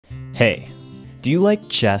Hey, do you like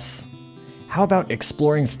chess? How about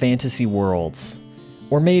exploring fantasy worlds?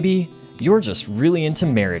 Or maybe you're just really into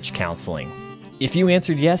marriage counseling. If you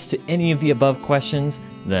answered yes to any of the above questions,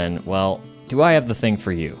 then, well, do I have the thing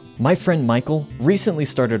for you. My friend Michael recently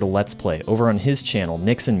started a Let's Play over on his channel,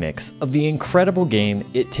 Nix and Mix, of the incredible game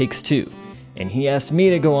It Takes Two, and he asked me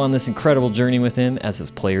to go on this incredible journey with him as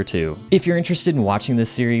his player too. If you're interested in watching this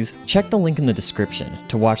series, check the link in the description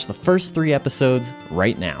to watch the first 3 episodes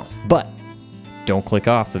right now. But don't click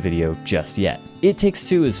off the video just yet. It Takes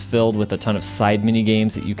Two is filled with a ton of side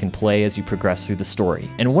mini-games that you can play as you progress through the story,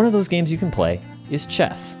 and one of those games you can play is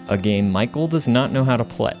chess, a game Michael does not know how to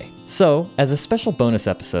play. So, as a special bonus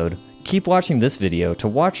episode, keep watching this video to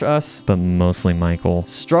watch us, but mostly Michael,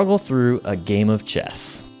 struggle through a game of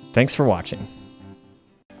chess. Thanks for watching.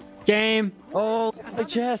 Game. Oh, play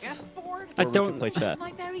chess. I don't play chess.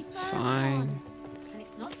 Fine.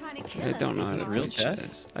 I don't know how to real play chess?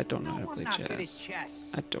 chess. I don't know how to play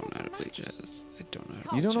chess. I don't know how to play chess. I don't know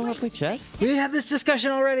how to You don't know how to play chess? We had this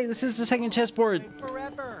discussion already. This is the second chessboard.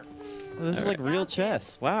 Oh, this is like real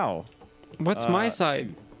chess. Wow. What's my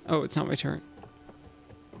side? Oh, it's not my turn.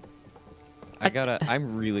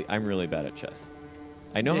 I'm really bad at chess.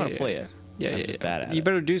 I know how to play it. Yeah, I'm just bad at You it.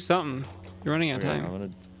 better do something. You're running out of Okay,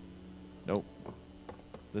 time. Nope.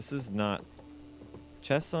 This is not.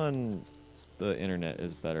 Chess on the internet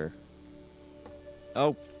is better.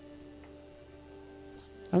 Oh.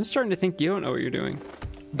 I'm starting to think you don't know what you're doing.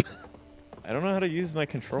 I don't know how to use my All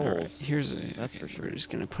controls. right, That's for sure. We're just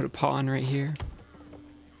gonna put a pawn right here.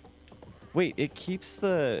 Wait, it keeps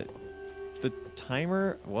the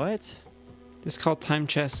timer. What? This is called time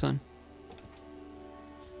chess, son.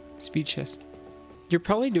 Speed chess. You're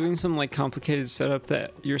probably doing some like complicated setup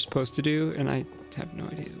that you're supposed to do, and I have no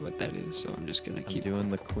idea what that is, so I'm just gonna keep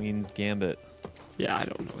doing the Queen's Gambit. Yeah, I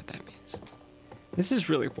don't know what that means. This is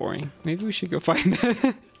really boring. Maybe we should go find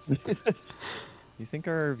that. You think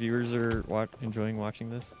our viewers are enjoying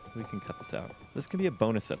watching this? We can cut this out. This could be a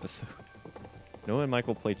bonus episode. Noah and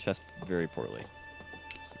Michael play chess very poorly.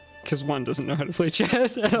 Because one doesn't know how to play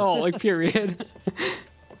chess at all, like, period.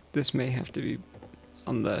 This may have to be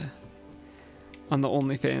on the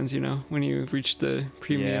OnlyFans, you know? When you reach the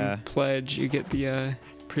premium pledge, you get the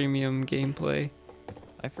premium gameplay.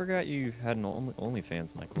 I forgot you had an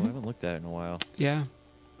OnlyFans, Michael. I haven't looked at it in a while. Yeah.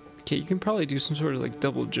 Okay, you can probably do some sort of, like,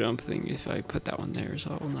 double jump thing if I put that one there,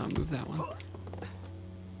 so I will not move that one.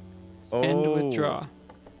 Oh. End withdraw.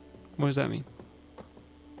 What does that mean?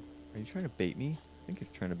 Are you trying to bait me? I think you're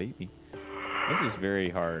trying to bait me. This is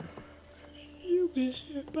very hard.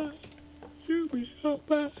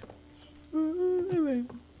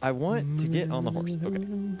 I want to get on the horse. Okay.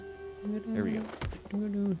 There we go.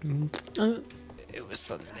 It was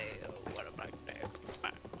Sunday. What about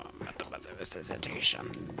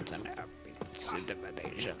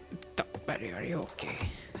okay.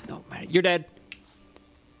 No, man. You're dead.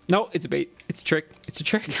 No, it's a bait. It's a trick. It's a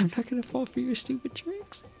trick. I'm not gonna fall for your stupid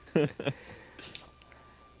tricks.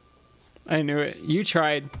 I knew it. You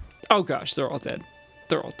tried. Oh gosh, they're all dead.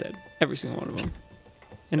 They're all dead. Every single one of them.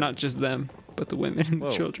 And not just them, but the women and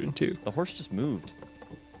the children too. The horse just moved.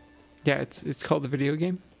 Yeah, it's called the video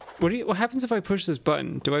game. What happens if I push this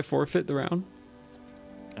button? Do I forfeit the round?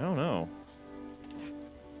 I don't know.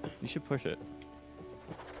 You should push it.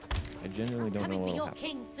 I genuinely don't know what will happen.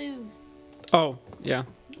 King soon. Oh, yeah.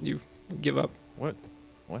 You give up. What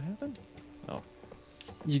happened? Oh.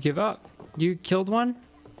 You give up. You killed one?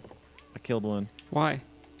 I killed one. Why?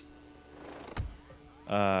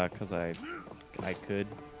 'Cause I could.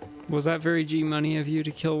 Was that very G money of you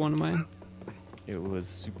to kill one of mine? It was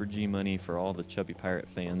super G money for all the Chubby Pirate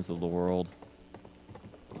fans of the world.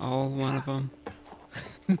 All one of them.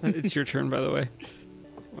 It's your turn, by the way.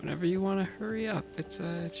 Whenever you want to hurry up, it's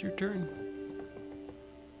your turn.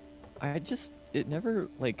 It never,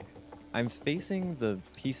 like, I'm facing the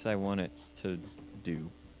piece I want it to do,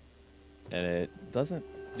 and it doesn't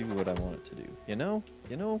do what I want it to do. You know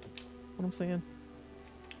what I'm saying?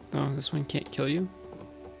 Oh, this one can't kill you?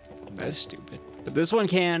 That's stupid. But this one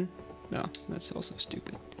can. No, that's also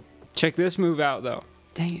stupid. Check this move out, though.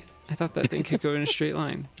 Dang it. I thought that thing could go in a straight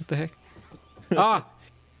line. What the heck? Ah!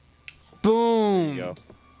 Boom! There you go.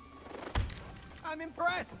 I'm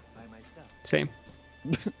impressed by myself. Same.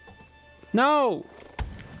 No!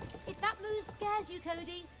 If that move scares you,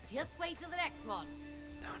 Cody, just wait till the next one.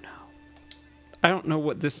 No. I don't know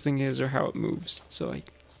what this thing is or how it moves, so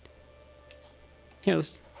Here,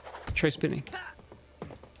 let's try spinning.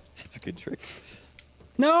 That's a good trick.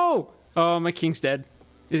 No! Oh, my king's dead.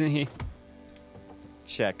 Isn't he?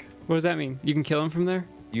 Check. What does that mean? You can kill him from there?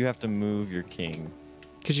 You have to move your king.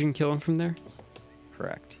 Because you can kill him from there?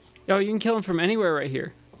 Correct. Oh, you can kill him from anywhere right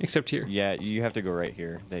here, except here. Yeah, you have to go right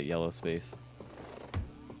here, that yellow space.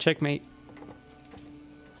 Checkmate.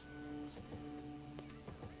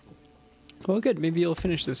 Well, good. Maybe you'll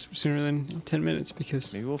finish this sooner than 10 minutes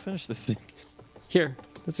because... Maybe we'll finish this thing. Here.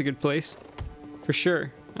 That's a good place. For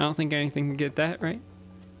sure. I don't think anything can get that, right?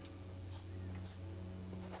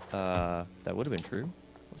 That would have been true.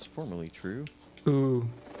 It was formerly true. Ooh.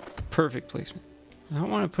 Perfect placement. I don't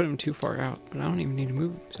want to put him too far out, but I don't even need to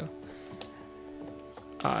move him, so...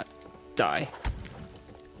 Die.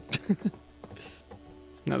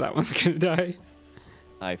 Now that one's gonna die.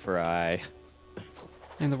 Eye for eye.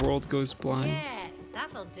 And the world goes blind. Yes,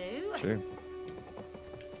 that'll do. Sure.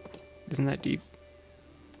 Isn't that deep?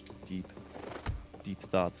 Deep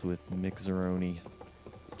thoughts with Mick Zeroni.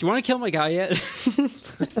 Do you want to kill my guy yet?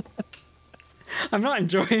 I'm not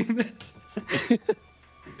enjoying this.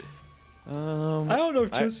 I don't know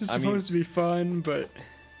if chess is supposed to be fun, but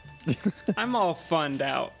I'm all funned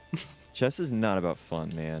out. Chess is not about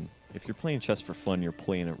fun, man. If you're playing chess for fun, you're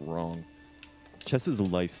playing it wrong. Chess is a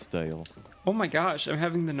lifestyle. Oh my gosh, I'm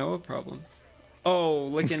having the Noah problem. Oh,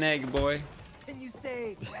 lick an egg, boy. Can you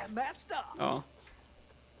say Grandmaster? Oh.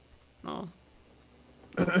 Oh.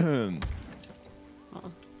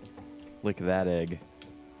 Lick that egg.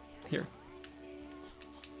 Here.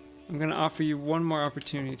 I'm gonna offer you one more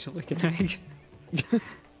opportunity to lick an egg.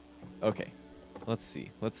 Okay. Let's see.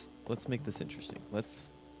 Let's make this interesting. Let's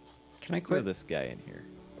Can I throw quit? this guy in here.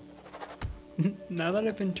 Now that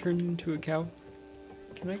I've been turned into a cow,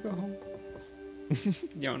 can I go home? You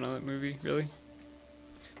don't know that movie, really?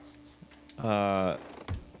 Are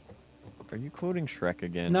you quoting Shrek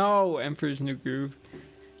again? No, Emperor's New Groove.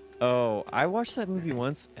 Oh, I watched that movie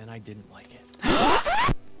once and I didn't like it.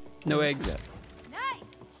 No Let's eggs. do that. Nice.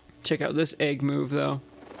 Check out this egg move, though.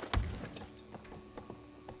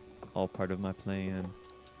 All part of my plan.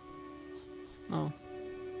 Oh.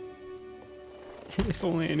 If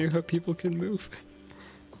only I knew how people can move.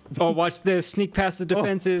 Oh, watch this. Sneak past the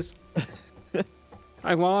defenses.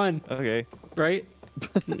 I won, Okay, right?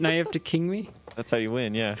 Now you have to king me? that's how you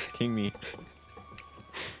win. Yeah, king me.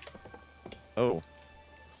 Oh,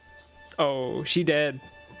 Oh, she dead.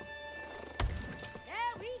 There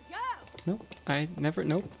we go. Nope. I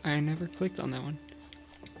never clicked on that one.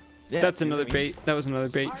 yeah. That's see what another I mean? bait. That was another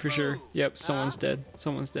bait Smart for sure. move. Yep, someone's dead.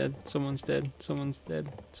 Someone's dead. Someone's dead. Someone's dead.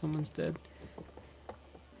 Someone's dead.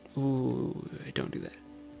 Ooh, don't do that.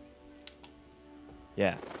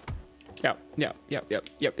 Yeah. Yep.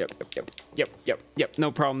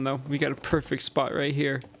 No problem though. We got a perfect spot right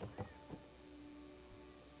here.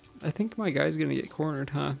 I think my guy's gonna get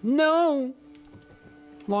cornered, huh? No!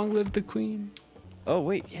 Long live the queen. Oh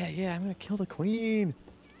wait, yeah. I'm gonna kill the queen.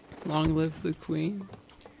 Long live the queen.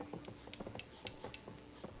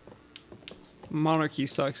 Monarchy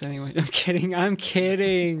sucks anyway. I'm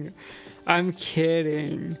kidding.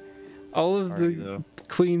 All of Party, the though.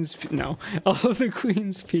 queen's all of the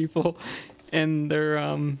queen's people and their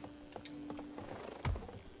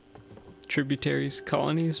tributaries,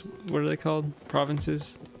 colonies, what are they called?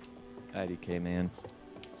 Provinces. IDK, man.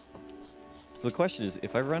 So the question is,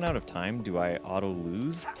 if I run out of time, do I auto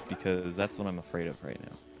lose? Because that's what I'm afraid of right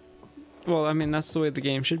now. Well, I mean, that's the way the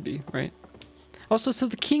game should be, right? Also, so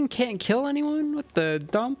the king can't kill anyone with the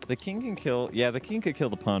dump? The king can kill. Yeah, the king could kill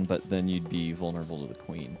the pawn, but then you'd be vulnerable to the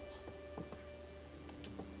queen.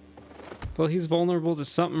 Well, he's vulnerable to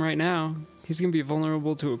something right now. He's gonna be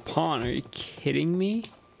vulnerable to a pawn. Are you kidding me?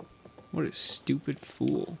 What a stupid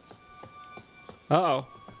fool. Uh-oh.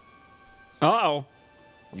 Uh-oh.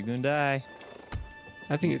 You gonna die.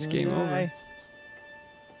 I think it's game over.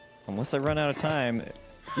 Unless I run out of time.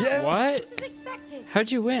 Yes! What? As expected.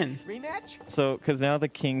 How'd you win? Rematch? So, because now the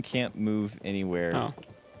king can't move anywhere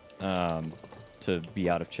Oh. to be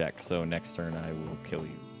out of check. So next turn I will kill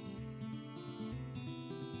you.